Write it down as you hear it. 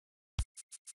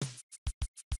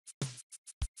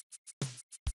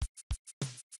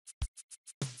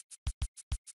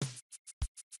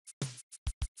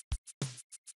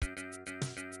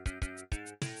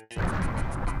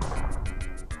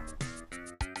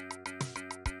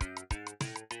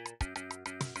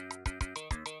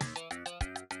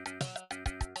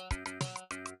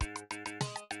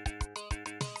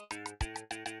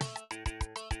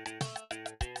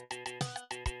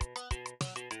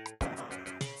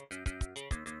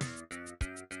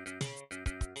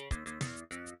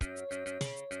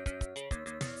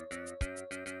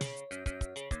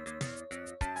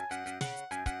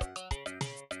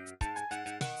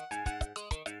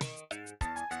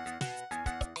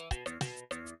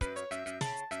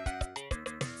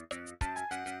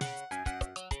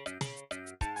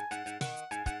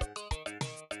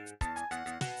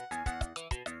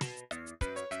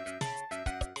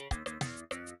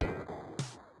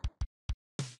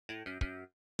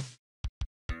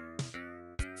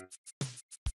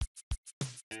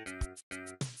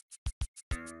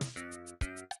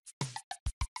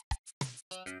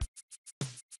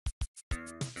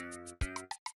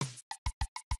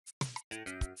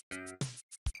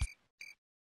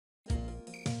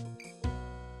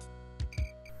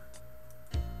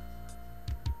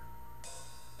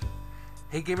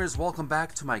Hey gamers, welcome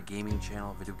back to my gaming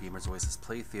channel, Video Gamers Oasis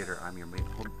Play Theater. I'm your main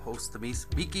host, the Meat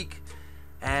Geek,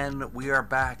 and we are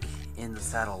back in the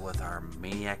saddle with our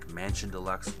Maniac Mansion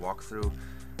Deluxe walkthrough.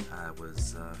 I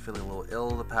was feeling a little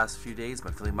ill the past few days,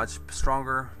 but feeling much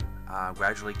stronger,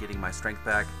 gradually getting my strength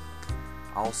back.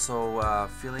 Also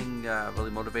feeling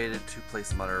really motivated to play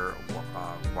some other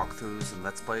walkthroughs and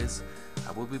Let's Plays.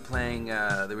 I will be playing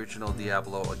the original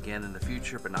Diablo again in the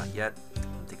future, but not yet.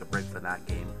 I'll take a break from that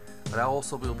game. But I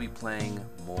also will be playing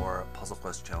more Puzzle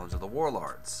Quest Challenge of the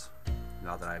Warlords,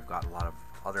 now that I've got a lot of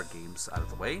other games out of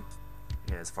the way,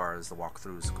 as far as the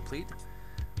walkthrough is complete.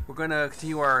 We're going to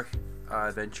continue our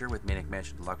adventure with Maniac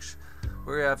Mansion Deluxe.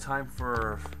 We're going to have time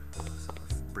for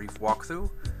a brief walkthrough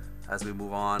as we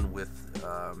move on with,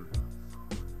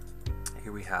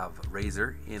 here we have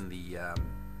Razor in the, I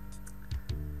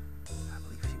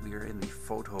believe we are in the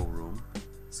photo room.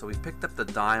 So we picked up the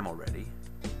dime already.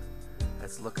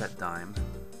 Let's look at dime.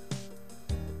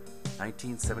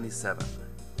 1977.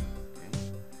 Okay.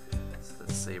 So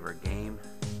let's save our game.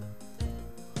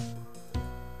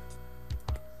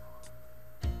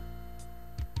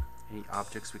 Any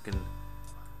objects we can,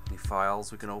 any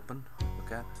files we can open,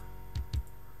 look at?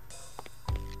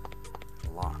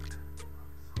 Locked.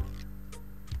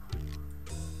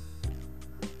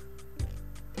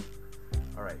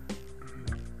 Alright.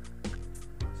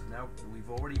 So now we've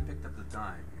already picked up the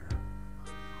dime here.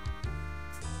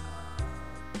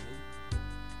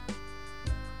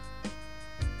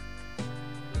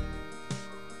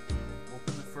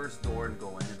 First door and go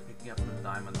in and picking up the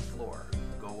dime on the floor.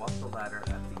 Go up the ladder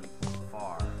at the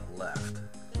far left.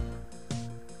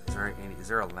 Is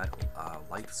there a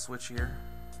light switch here?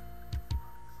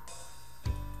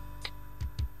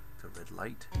 The red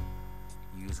light.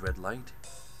 Use red light.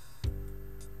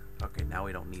 Okay, now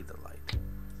we don't need the light.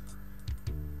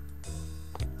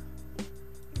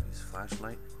 Use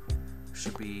flashlight. There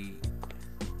should be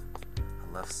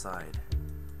a left side.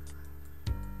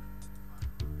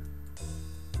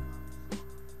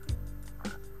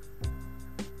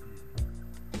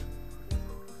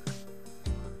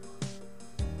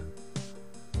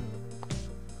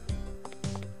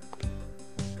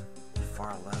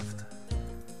 Far left.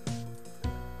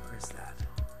 Where is that?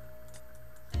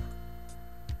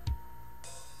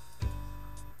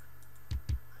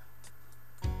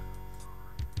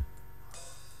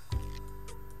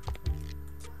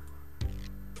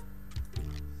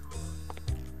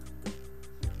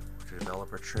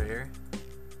 Developer tray.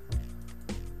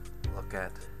 Look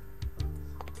at.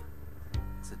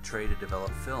 It's a tray to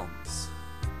develop films.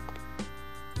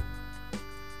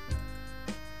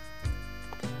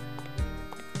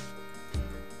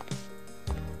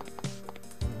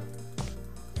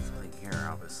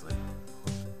 Obviously.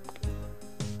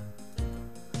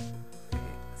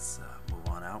 Okay, let's move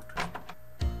on out.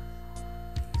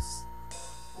 Please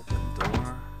open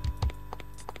door.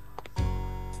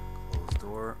 Close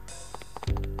door.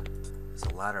 There's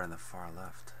a ladder on the far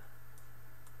left.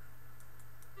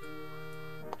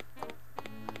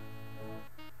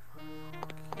 Okay.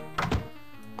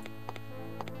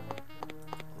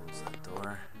 Close that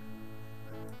door.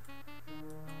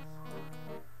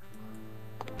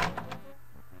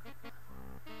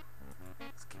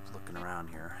 Around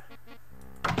here.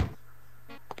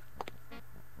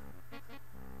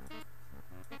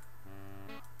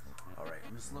 Alright,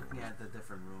 I'm just looking at the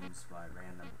different rooms by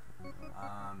random. Pick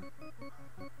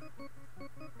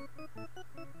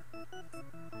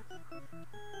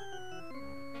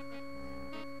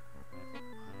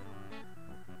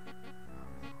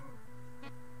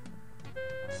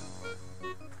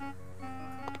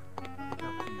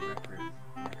up the record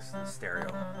next to the stereo.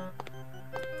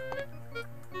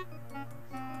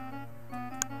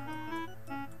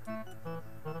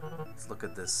 Let's look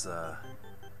at this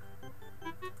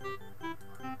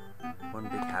one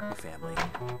big happy family.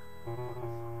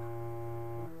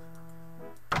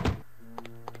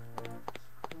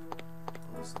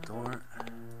 Close the door.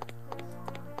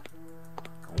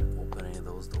 Don't open any of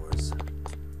those doors.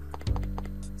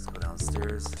 Let's go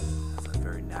downstairs. That's a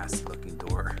very nasty looking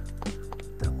door.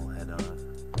 Devil head on it.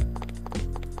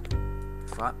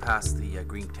 We've got past the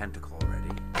green tentacle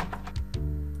already.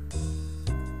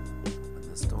 Open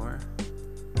this door.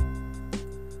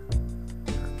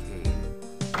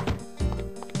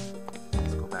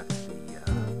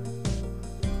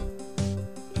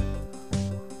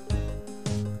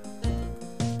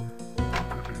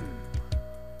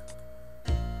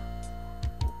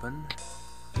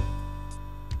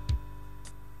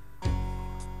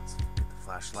 Let's get the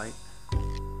flashlight.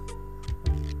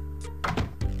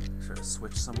 Is there a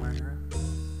switch somewhere here?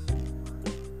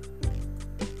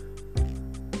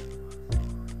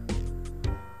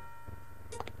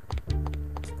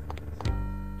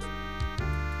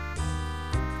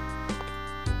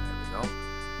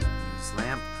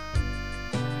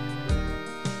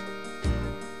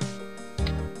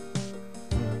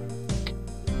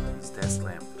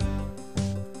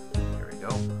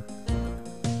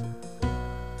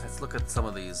 at some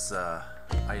of these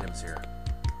items here.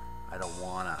 I don't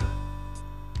wanna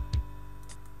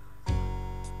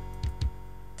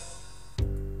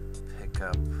pick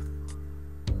up.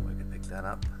 We can pick that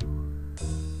up.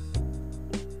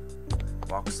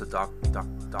 Box the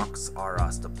Docs R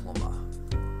Us diploma.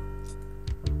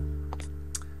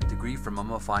 Degree for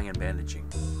mummifying and bandaging.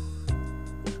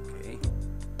 Okay.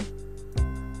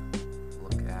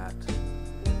 Look at.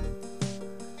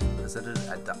 Presented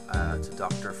to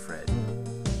Dr. Fred.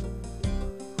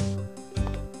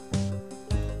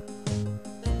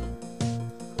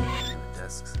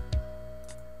 Desks.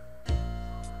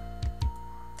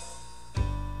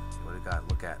 What do we got?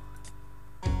 Look at.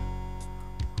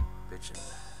 Bitchin'.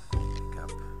 Pick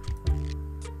up.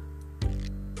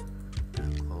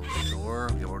 Close the door.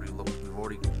 We've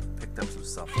already picked up some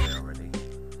stuff there already.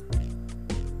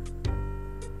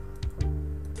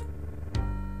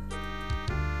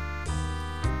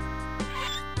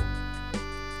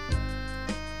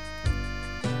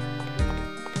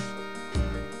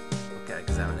 Look at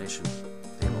examination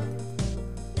table.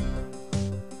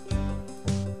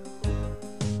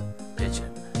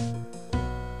 Bitchin'.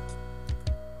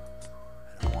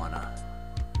 I don't wanna.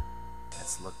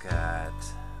 Let's look at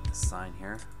the sign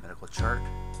here. Medical chart.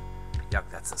 Yuck,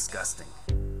 that's disgusting.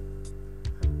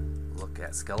 Look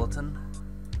at skeleton.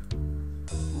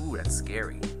 Ooh, that's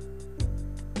scary.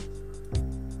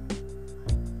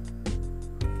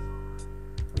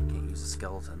 Can't use a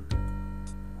skeleton.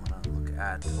 Wanna look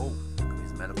at, oh, look at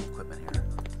these medical equipment here.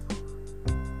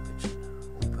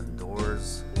 Open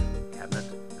doors. Cabinet.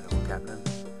 Medical cabinet.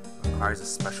 Requires a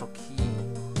special key.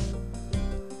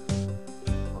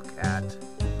 Look at,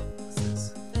 what's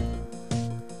this?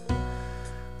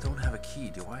 Don't have a key,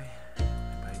 do I?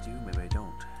 Maybe I do, maybe I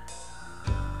don't.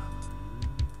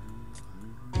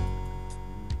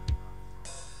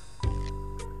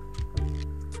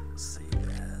 Save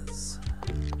as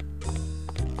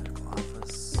medical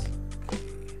office. Okay.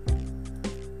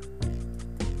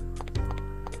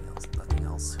 Nothing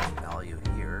else of value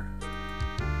here.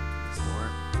 This door.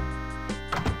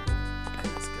 And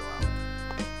let's go out.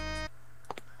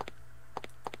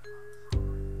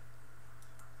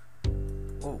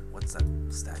 Oh, what's that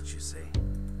statue say?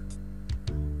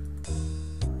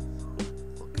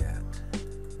 Look at.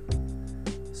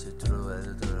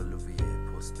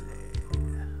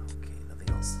 Okay, nothing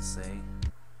else to say.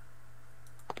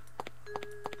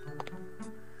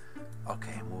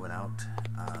 Okay, moving out.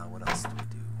 What else do we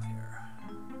do here?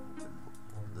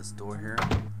 Open this door here.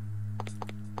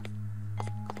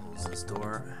 Close this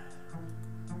door.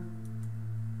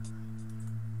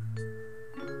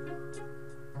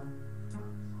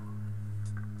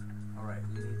 Alright,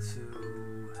 we need to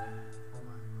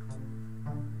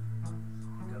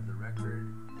pick up the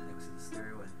record next to the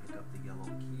stereo and pick up the yellow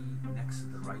key next to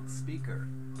the right speaker.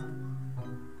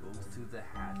 Go through the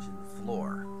hatch in the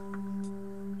floor.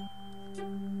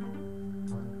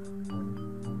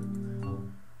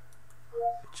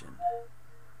 Kitchen.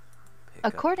 Pick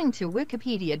up. According to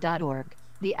Wikipedia.org,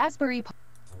 the Asbury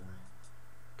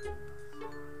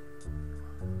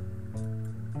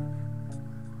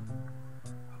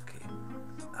Okay.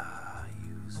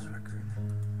 Use record.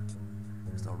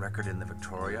 There's no record in the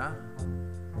Victoria.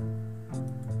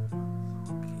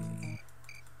 Okay.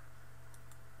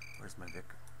 Where's my Vic?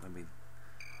 Maybe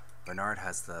Bernard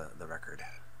has the record.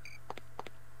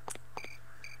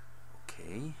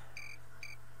 Okay.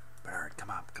 Bernard,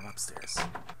 come upstairs.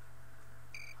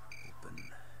 Open.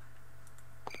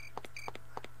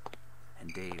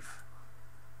 And Dave.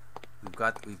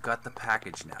 We've got the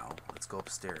package now. Let's go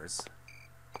upstairs.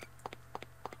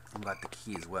 We've got the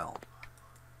key as well.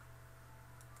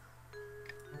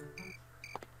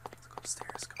 Let's go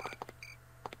upstairs, come on.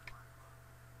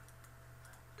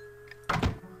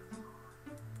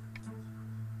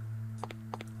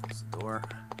 Close the door.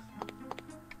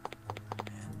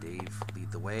 And Dave,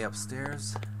 lead the way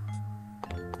upstairs.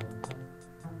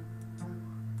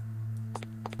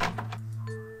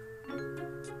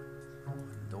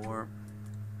 Door.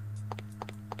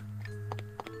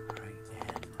 Alright,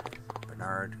 and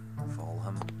Bernard, follow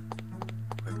him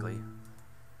quickly.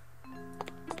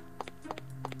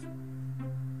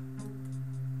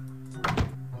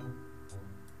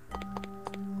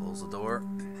 Close the door.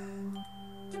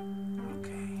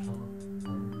 Okay.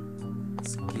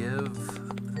 Let's give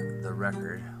the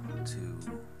record to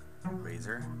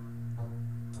Razor.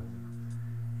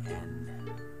 And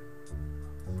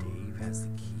Dave has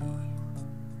the key.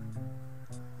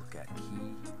 Look at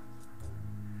key.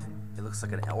 It looks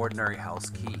like an ordinary house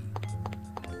key.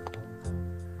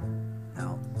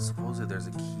 Now, supposedly there's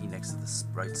a key next to the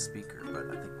right speaker, but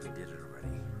I think we did it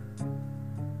already.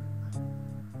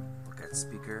 Smart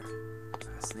speaker.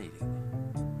 Fascinating.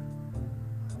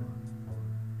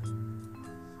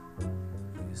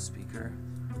 Use speaker.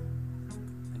 I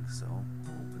think so.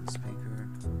 Open speaker.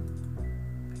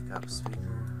 Pick up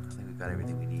speaker. I think we've got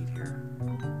everything we need here.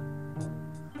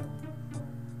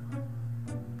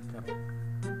 Pick up.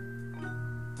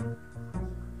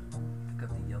 Pick up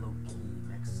the yellow key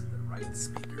next to the right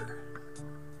speaker.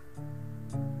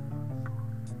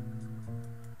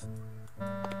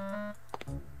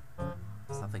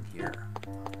 There's nothing here.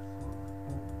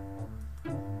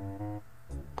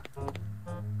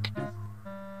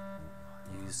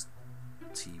 Use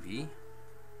TV.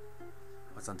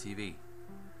 What's on TV?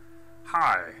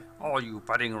 Hi, all you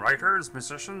budding writers,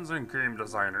 musicians, and game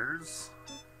designers.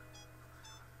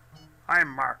 I'm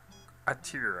Mark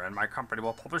Atier, and my company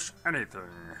will publish anything.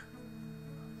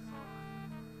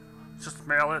 Just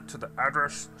mail it to the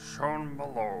address shown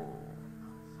below.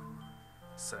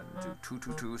 Send to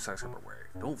 222 Sexhopper Way.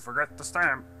 Don't forget the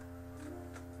stamp.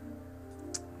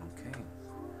 Okay.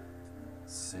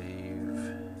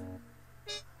 Save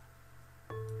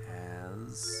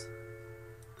as.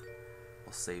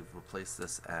 We'll save. We'll place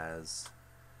this as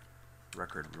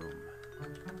record room.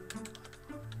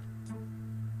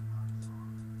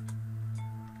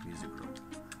 Music room.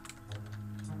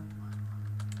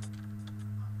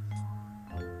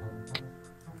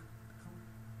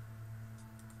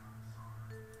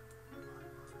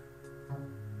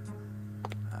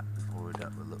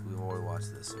 We've already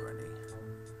watched this already.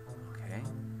 Okay.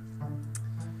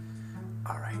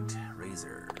 All right,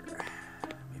 Razor.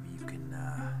 Maybe you can.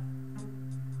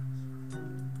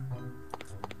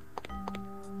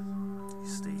 You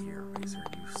stay here, Razor.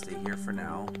 You stay here for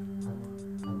now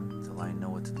until I know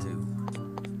what to do.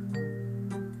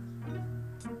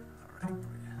 All right,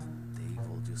 Dave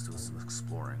will just do some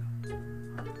exploring.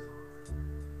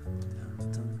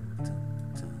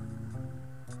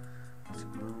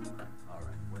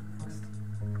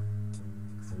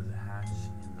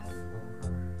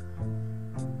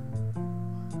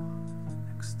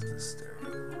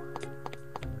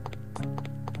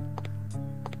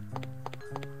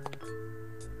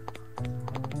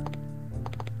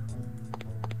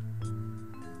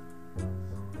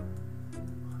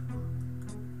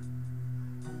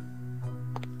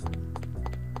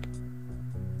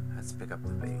 Pick up the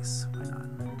bass. Why not?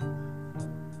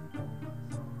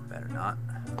 Better not.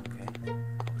 Okay.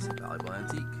 It's a valuable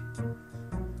antique.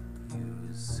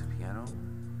 Use piano.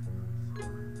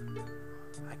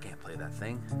 I can't play that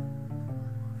thing.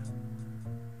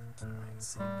 Alright,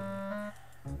 save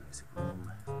game. Music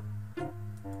room.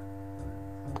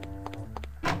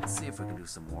 Let's see if we can do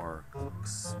some more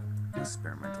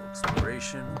experimental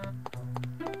exploration.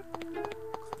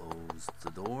 Close the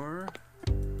door.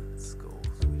 Let's go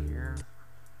through here.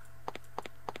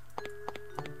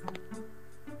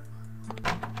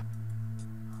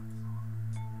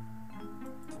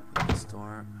 Open this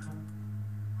door.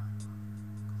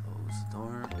 Close the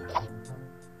door.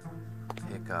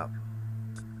 Pick up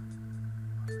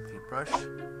paintbrush,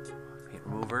 paint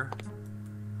remover.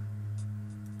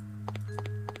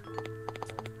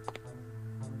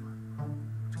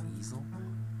 Easel.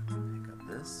 Pick up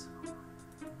this.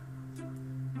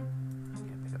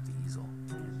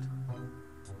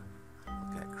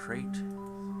 Crate.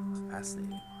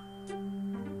 Fascinating.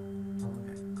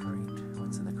 Okay, crate.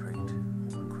 What's in the crate?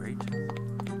 Open crate. I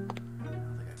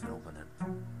don't think I can open it.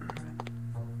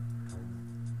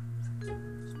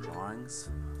 Drawings.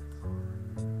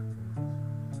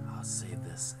 I'll save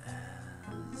this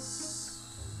as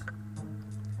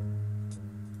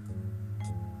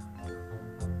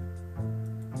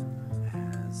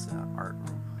art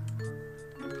room.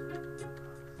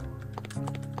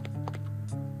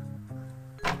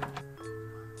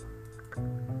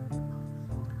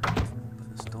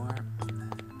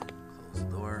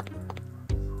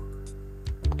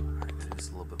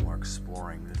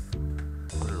 Exploring this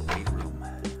little weight room.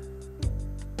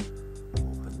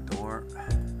 Open door.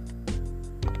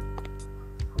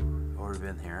 Already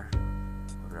been here.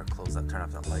 We're gonna close that. Turn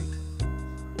off that light.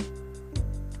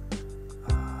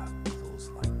 Close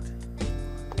light.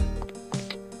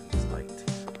 Use light.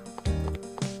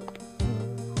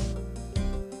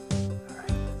 All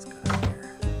right, let's go down here.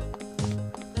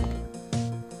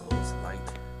 Close light.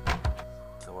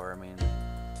 Door. I mean,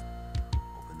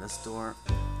 open this door.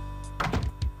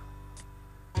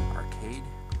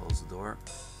 Close the door.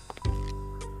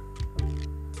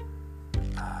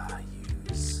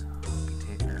 Use hockey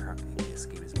taker. This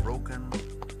game is broken.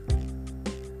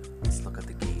 Let's look at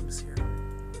the games here.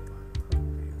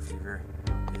 Video Fever.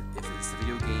 If it's the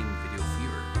video game, Video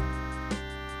Fever.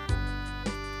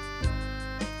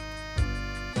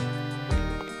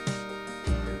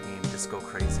 just go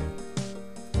crazy.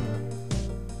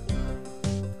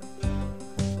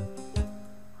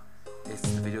 It's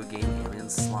the video game Alien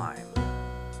Slime.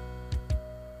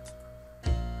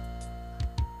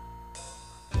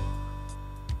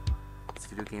 It's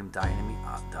video game Die.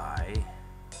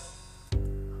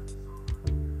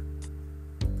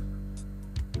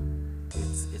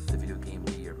 It's the video game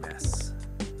Be Your Mess.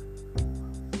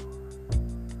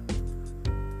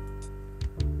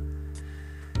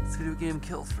 It's video game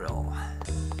Kill Thrill.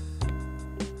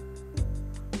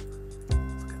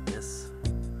 Look at this.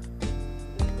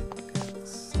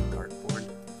 This dartboard.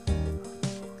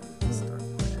 This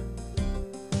dartboard.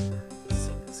 Let's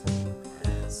see, this game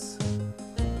has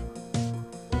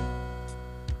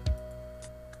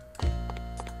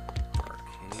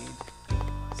arcade.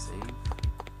 Save.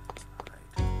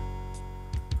 Alright.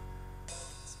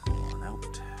 Let's go on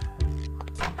out.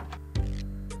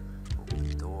 Open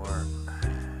the door.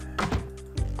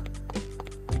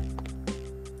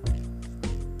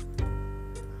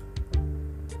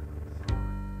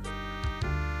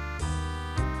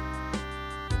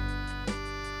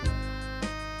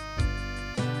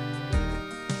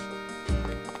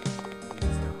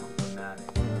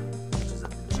 Which is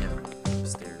at the gym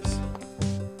upstairs.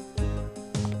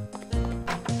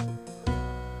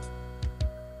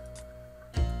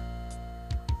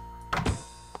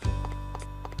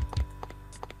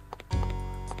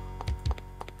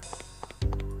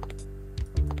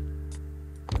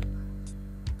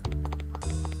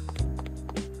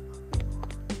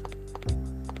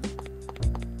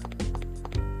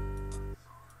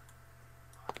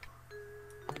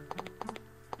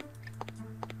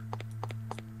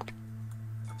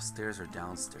 Upstairs or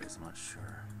downstairs, I'm not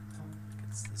sure. I think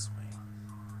it's this way.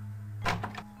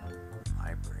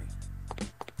 Library.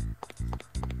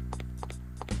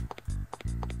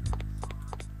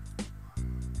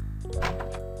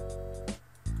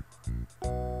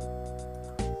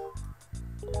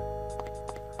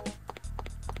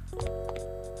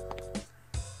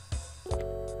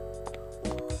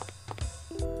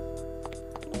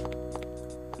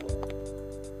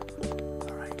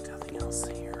 Alright, nothing else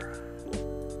here.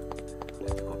 I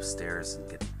have to go upstairs and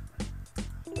get.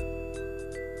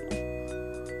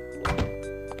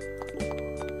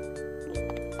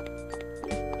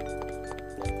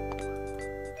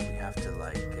 We have to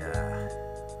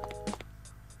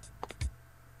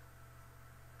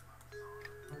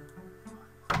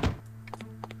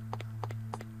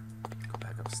go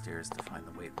back upstairs to find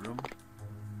the weight room.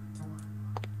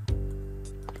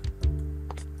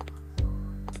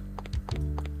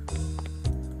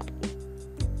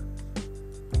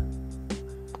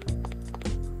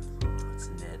 What's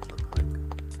Ned look like?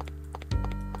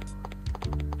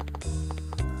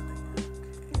 Nothing.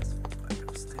 Okay, let's go back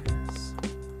upstairs.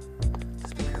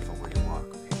 Just be careful where you walk,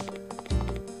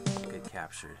 okay? Get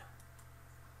captured.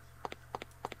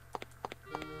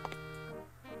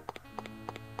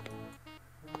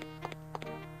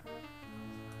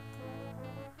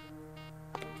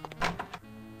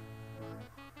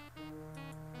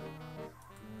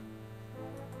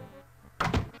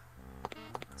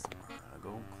 That's not where I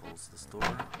go. Close this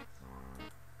door.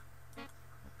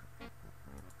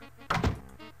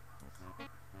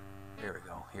 There we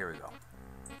go. Here we go.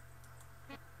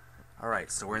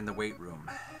 Alright, so we're in the weight room.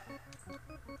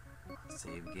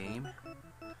 Save game.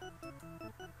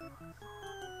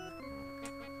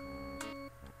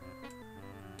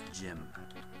 Gym.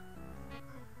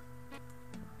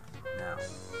 Now.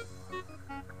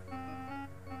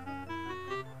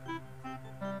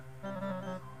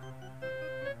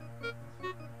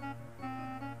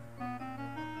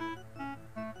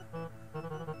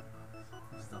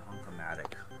 This is the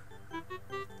Hunk-O-Matic.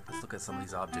 Let's look at some of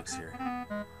these objects here.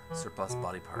 Surplus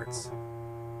body parts.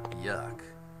 Yuck.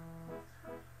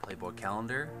 Playboy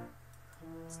calendar.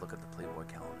 Let's look at the Playboy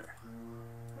calendar.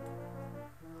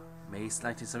 May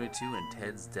 1972 and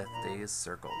Ted's death day is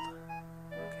circled.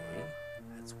 Okay,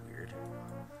 that's weird.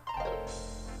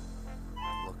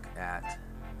 Look at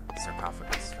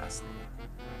sarcophagus. Fascinating.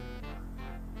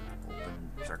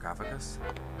 Open sarcophagus.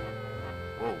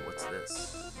 Whoa, what's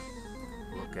this?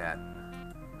 Look at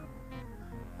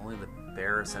only the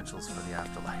bare essentials for the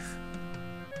afterlife.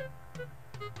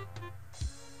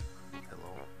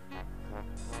 Hello.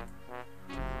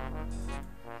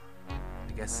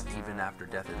 I guess even after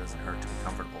death it doesn't hurt to be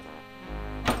comfortable.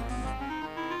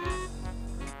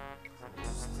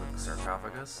 Look,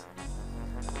 sarcophagus.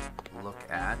 Look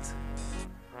at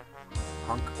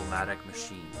Hunk-O-Matic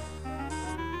machine.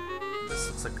 This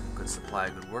looks like a good supply,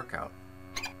 a good workout.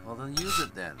 Well then use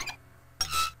it then.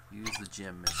 Use the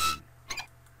gym machine.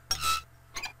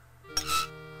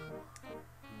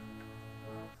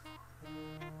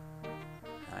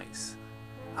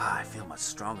 feel much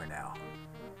stronger now.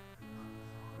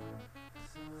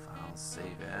 File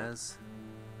save as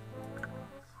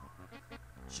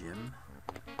Jim.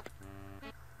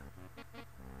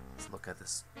 Let's look at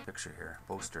this picture here.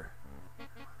 Poster.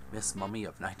 Miss Mummy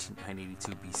of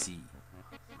 982 BC.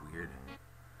 Weird.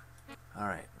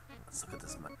 Alright, let's look at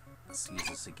this. Let's use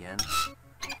this again.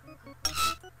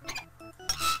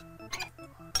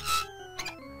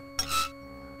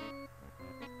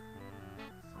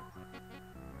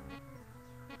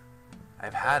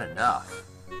 I've had enough.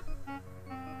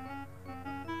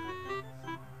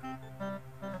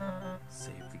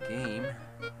 Save the game.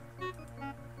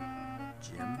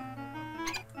 Jim.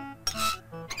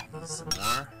 Use some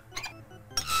more.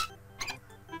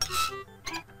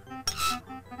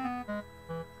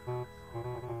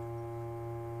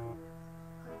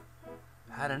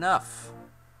 Had enough.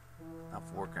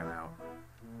 Enough working out.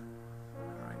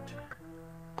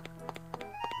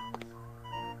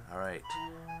 Alright.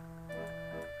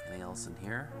 Anything else in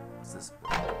here? What's this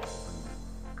book?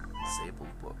 Disabled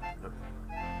book. Look.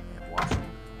 And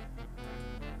washroom.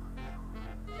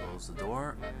 Close the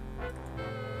door.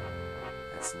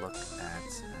 Let's look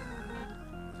at.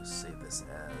 We'll just save this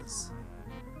as.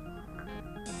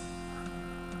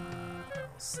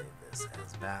 I'll save this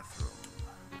as bathroom.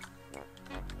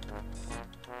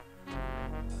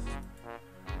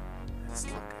 Let's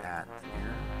look at the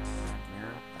mirror.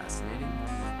 Mirror, fascinating.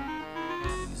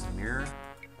 Use the mirror.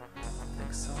 I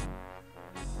think so.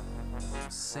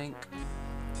 Sink.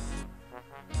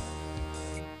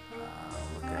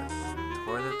 Look at the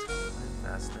toilet.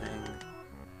 Fascinating.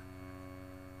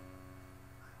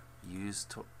 Use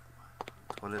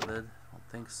toilet lid. I don't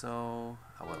think so.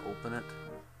 I will open it.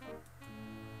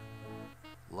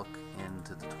 Look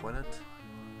into the toilet.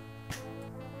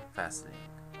 Fascinating.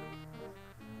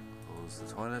 Close the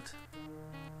toilet.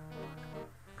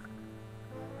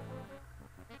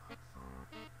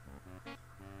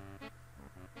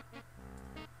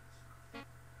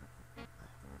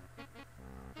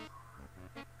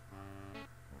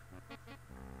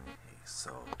 Okay,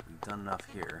 so we've done enough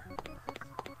here.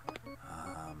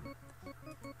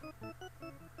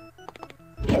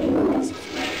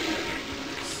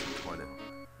 Toilet.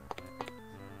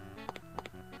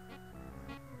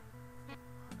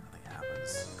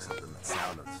 Except in the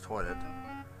sound of the toilet.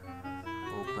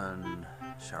 Open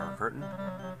shower curtain.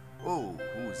 Oh,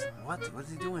 what is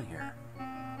he doing here?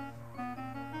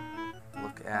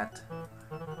 Look at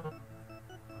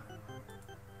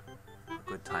a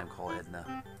good time call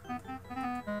Edna.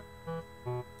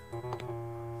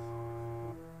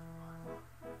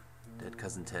 Dead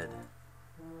cousin Ted.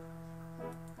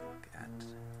 Look at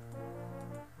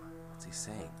what's he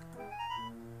saying?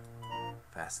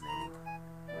 Fascinating.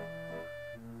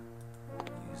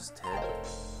 Use Ted? I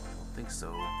don't think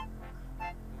so.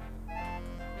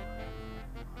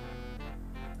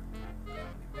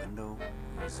 Window.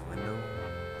 Use window.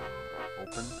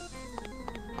 Open.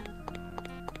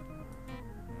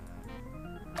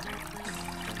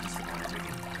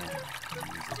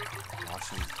 Wash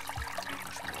my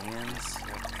hands.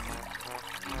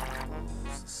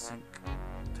 Close the sink.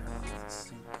 Turn off the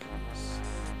sink.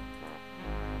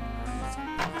 Let's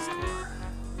open this door.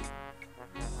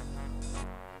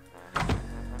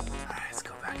 Let's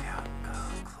go back out.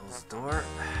 Close the door.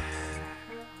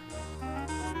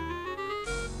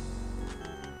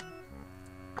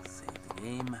 Save the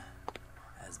game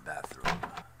as bathroom.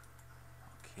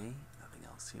 Okay, nothing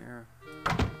else here.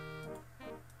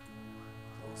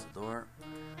 Close the door.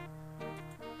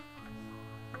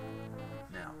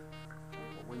 Now,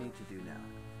 what we need to do now,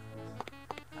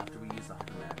 after we use the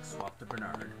Maniac, swap to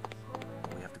Bernard,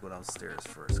 we have to go downstairs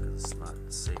first because it's not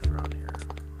safe around here.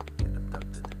 Get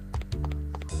abducted.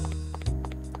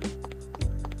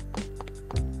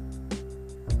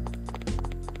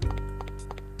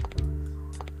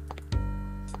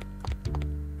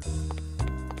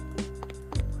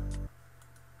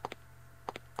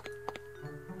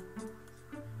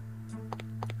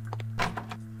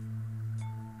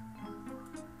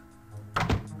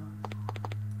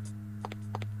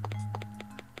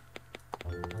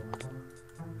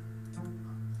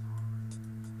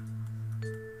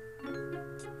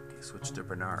 Switch to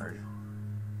Bernard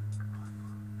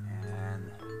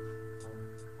and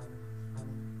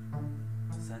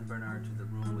send Bernard to the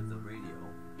room with the radio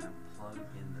and plug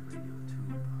in the radio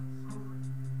tube.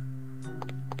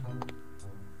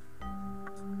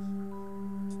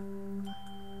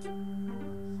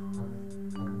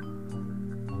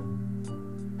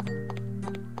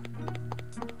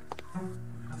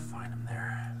 We're gonna find him there.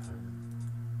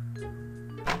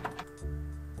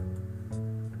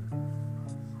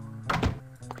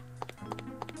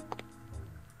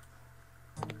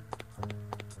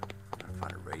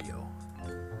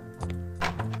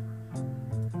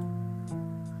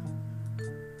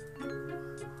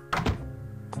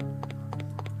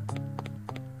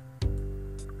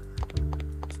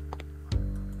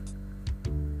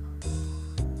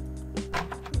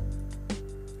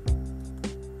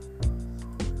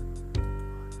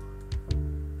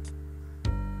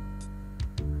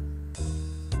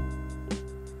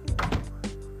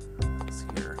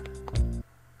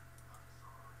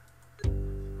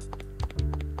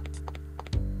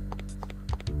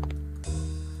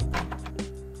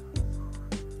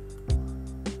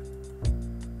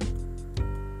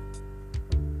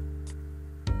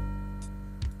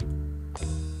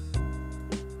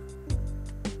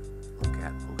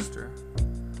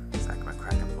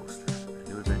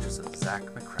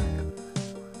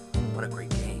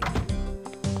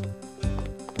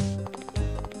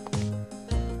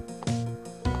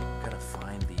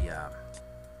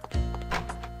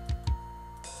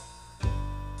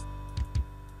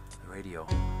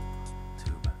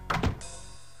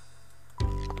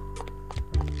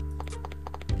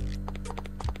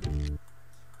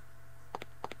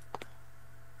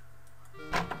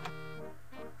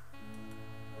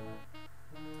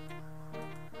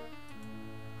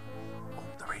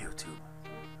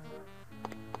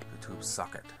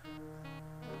 socket.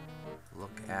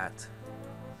 Look at,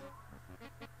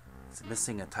 it's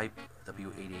missing a type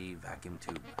W80 vacuum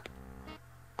tube.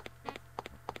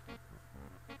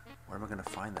 Where am I going to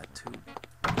find that tube?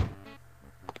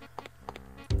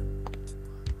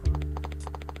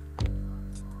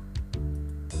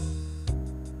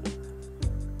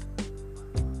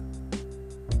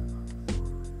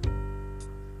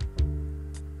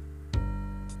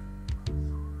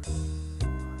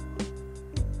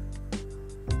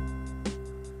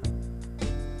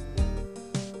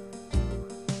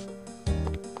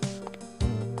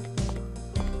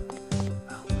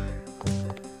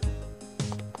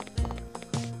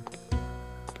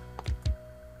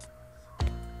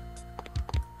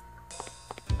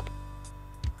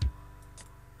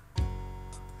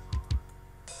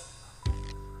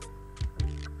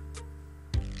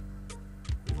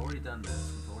 Done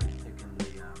this. We've already taken the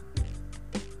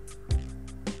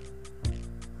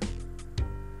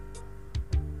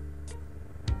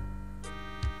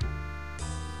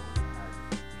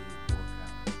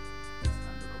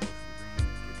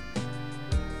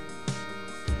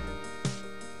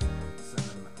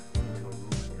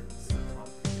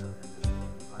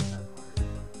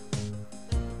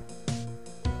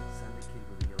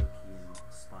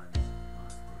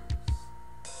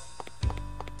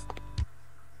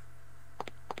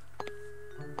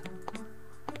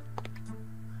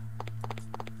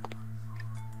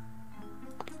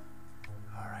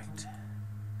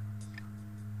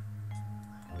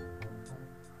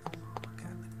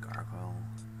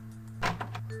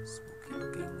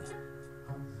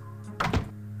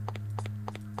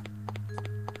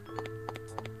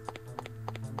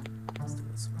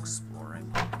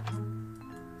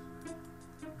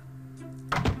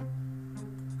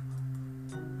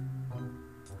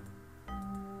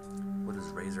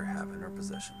Razor have in her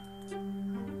possession.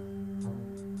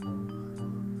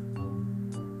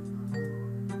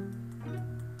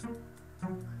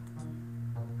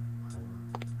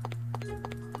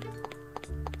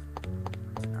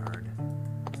 Nard.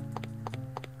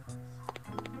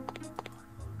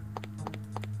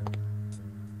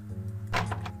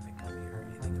 Pick up here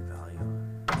anything of value.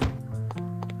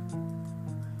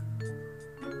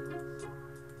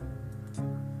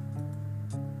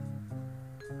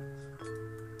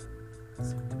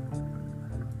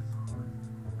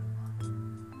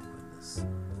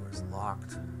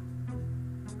 Locked.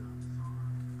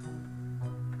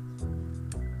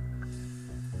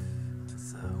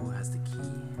 So who has the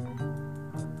key?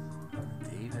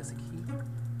 Dave has a key.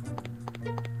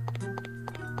 Yeah,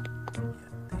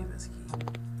 Dave has a key.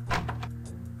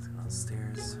 Let's go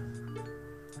downstairs.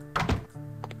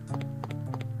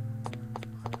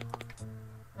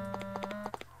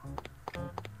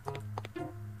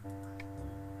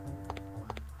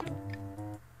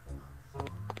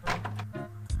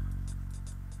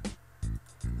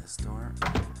 This door.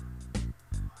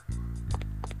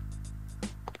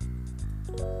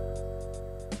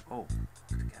 Oh,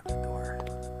 the cabinet door.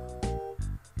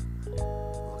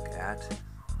 Look at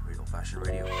old-fashioned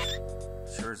radio.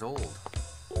 Sure is old.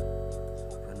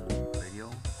 Open radio.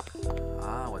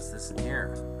 Ah, what's this in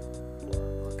here?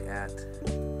 Look at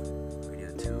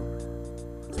radio 2.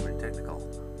 Looks pretty technical.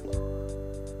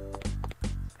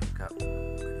 Pick up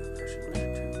old-fashioned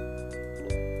radio 2.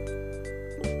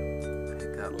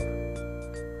 Pick up.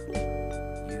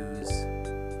 Use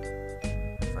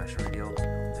flash radio.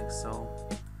 Don't think so.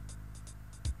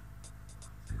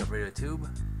 Pick up radio tube.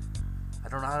 I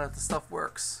don't know how that stuff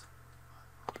works.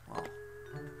 Well,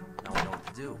 now we know what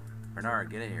to do. Bernard,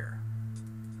 get in here.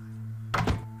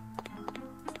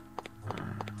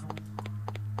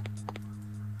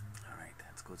 Alright,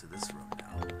 let's go to this room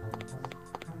now.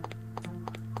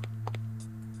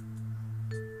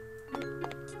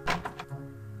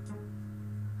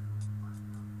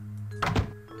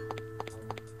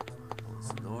 Close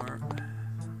the door.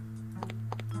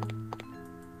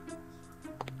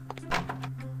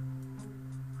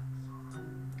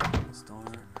 Close door.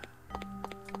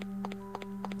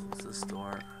 Close this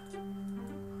door.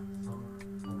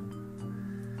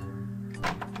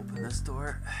 Open this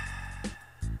door.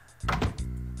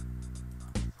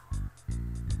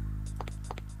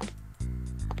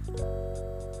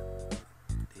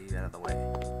 Dave out of the way.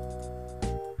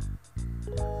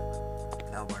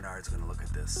 Now Bernard's gonna look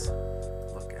at this.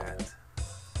 Look at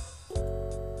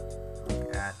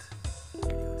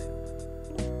radio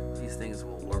tube. These things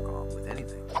will work on with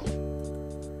anything.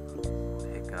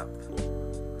 Pick up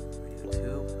radio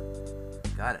tube.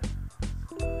 Got it.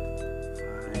 5.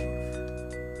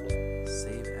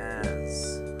 Save as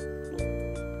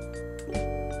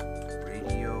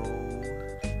radio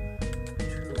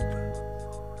tube.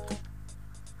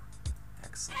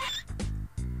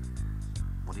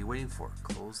 waiting for?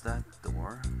 Close that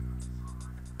door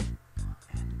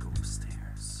and go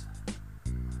upstairs.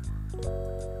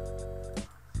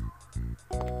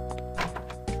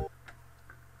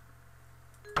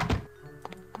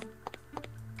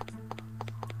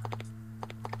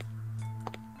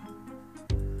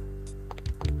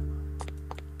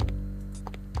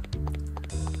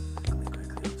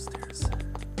 Quickly upstairs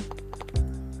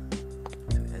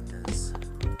to Edna's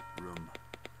room.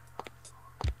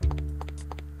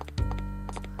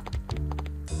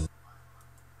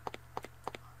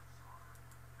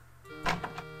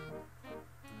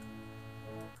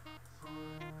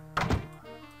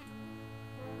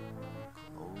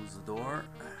 Close the door.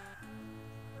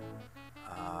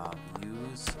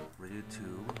 Use radio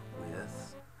tube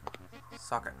with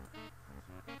socket.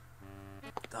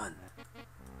 Done.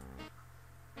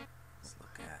 Let's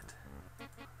look at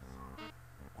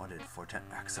wanted for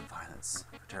acts of violence,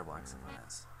 for terrible acts of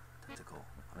violence. Tentacle.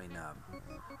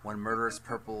 One murderous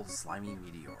purple slimy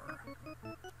meteor.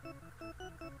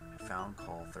 Found,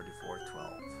 call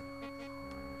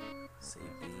 3412. Save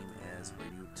game as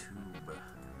radio tube.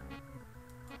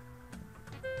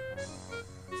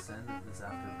 Send this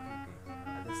after the game.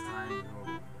 At this time, we'll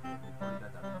record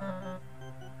that done.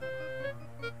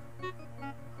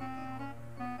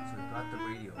 So we've got the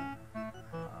radio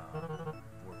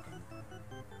working, I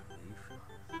believe.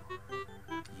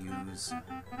 Use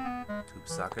tube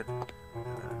socket,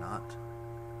 or not.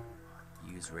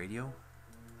 Use radio.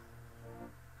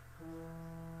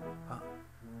 Oh,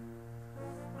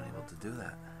 unable to do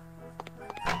that.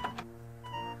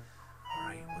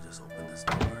 Alright, we'll just open this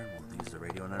door and we'll use the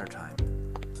radio another time.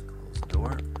 Close the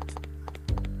door.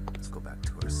 Let's go back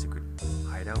to our secret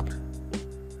hideout.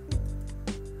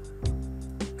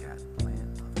 Cat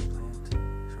plant, love plant.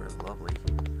 Sure, lovely.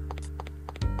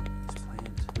 Use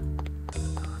plant.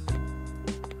 Not.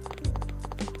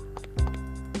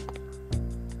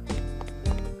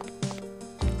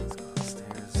 Let's go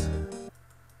upstairs.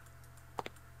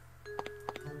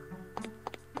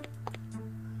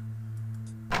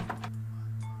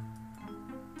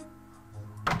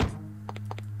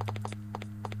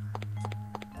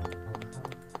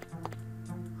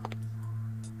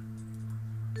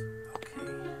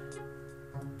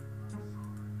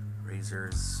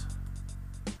 Razors.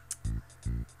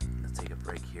 Let's take a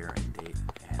break here, and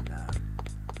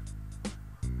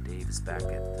Dave is back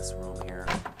at this room here.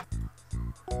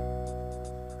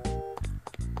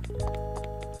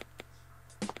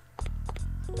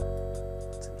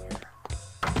 What's in here?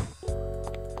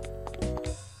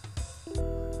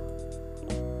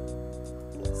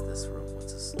 What's this room?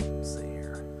 What's this say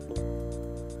here?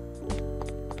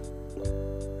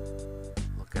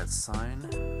 Look at sign.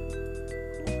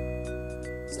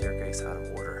 Staircase out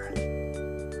of order. Okay.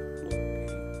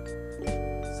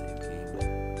 Save game.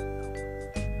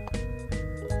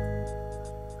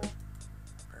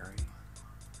 Very.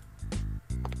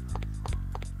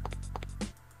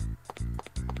 I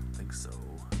think so.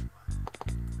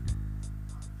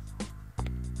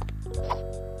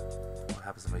 What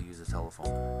happens if I use a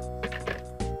telephone?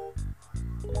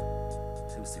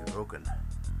 Seems to be broken.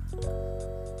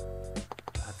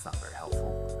 That's not very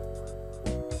helpful.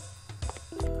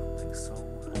 So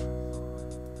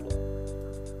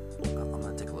I'm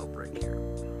gonna take a little break here.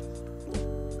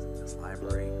 This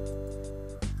library.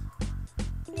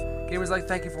 Gamers, like,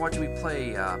 thank you for watching me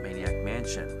play Maniac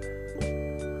Mansion.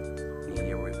 Me and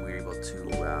here we were able to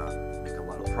make a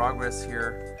lot of progress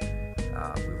here.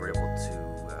 We were able to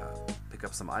pick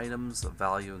up some items of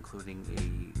value, including a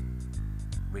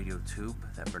radio tube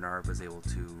that Bernard was able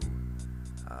to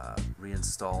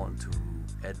reinstall into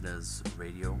Edna's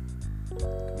radio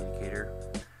communicator,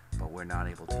 but we're not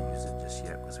able to use it just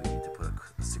yet because we need to put a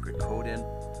secret code in.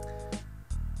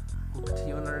 We'll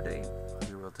continue another day.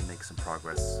 We were able to make some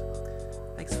progress.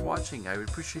 Thanks for watching. I would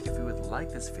appreciate if you would like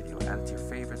this video, add it to your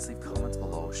favorites, leave comments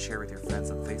below, share with your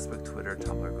friends on Facebook, Twitter,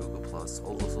 Tumblr, Google+,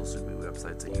 all those social media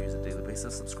websites that you use on a daily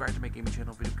basis. Subscribe to my gaming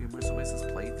channel, Video Gamers Oasis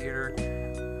Play Theater,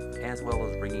 as well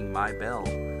as ringing my bell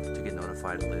to get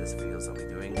notified of the latest videos I'll be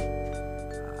doing.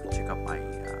 Check out my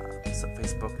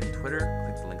Facebook and Twitter,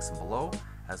 click the links below,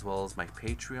 as well as my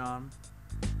Patreon.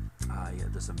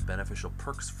 There's some beneficial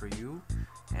perks for you,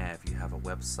 and if you have a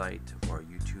website or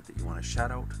YouTube that you want to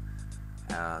shout out,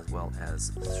 as well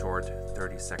as short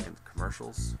 30-second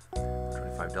commercials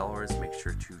for $25. Make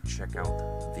sure to check out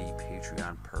the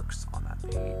Patreon perks on that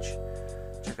page.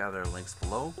 Check out our links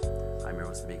below. I'm your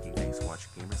host, Mickey. Thanks for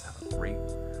watching, gamers. Have a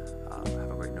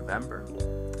great November,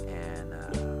 and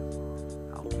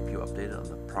I'll keep you updated on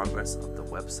the progress of the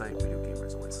website,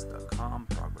 videogamersoasis.com.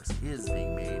 Progress is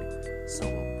being made, so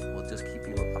we'll just keep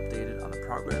you updated on the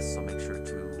progress, so make sure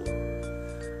to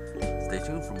stay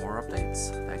tuned for more updates.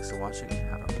 Thanks for watching.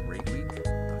 Have a great week. Talk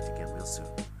to you again real soon.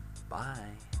 Bye.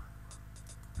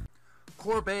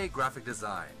 Corbeil Graphic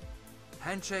Design.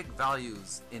 Handshake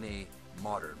values in a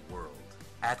modern world.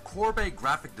 At Corbeil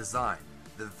Graphic Design,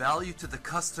 the value to the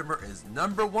customer is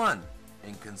number one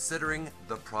in considering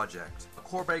the project.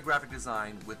 Corbeil Graphic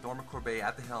Design, with Norman Corbeil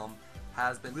at the helm,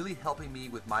 has been really helping me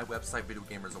with my website,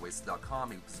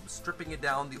 videogamersoasis.com. He's stripping it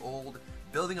down, the old,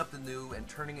 building up the new, and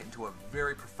turning it into a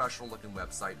very professional looking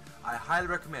website. I highly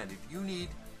recommend, if you need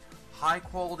high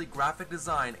quality graphic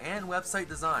design and website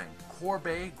design,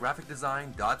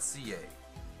 corbeilgraphicdesign.ca.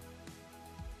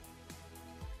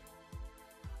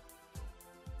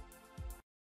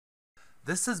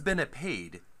 This has been a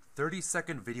paid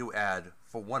 30-second video ad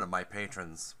for one of my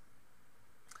patrons.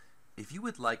 If you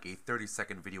would like a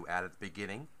 30-second video ad at the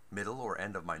beginning, middle, or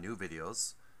end of my new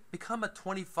videos, become a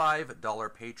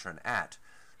 $25 patron at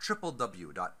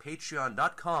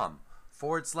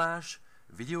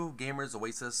www.patreon.com/Video Gamers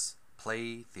Oasis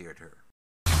Play Theater.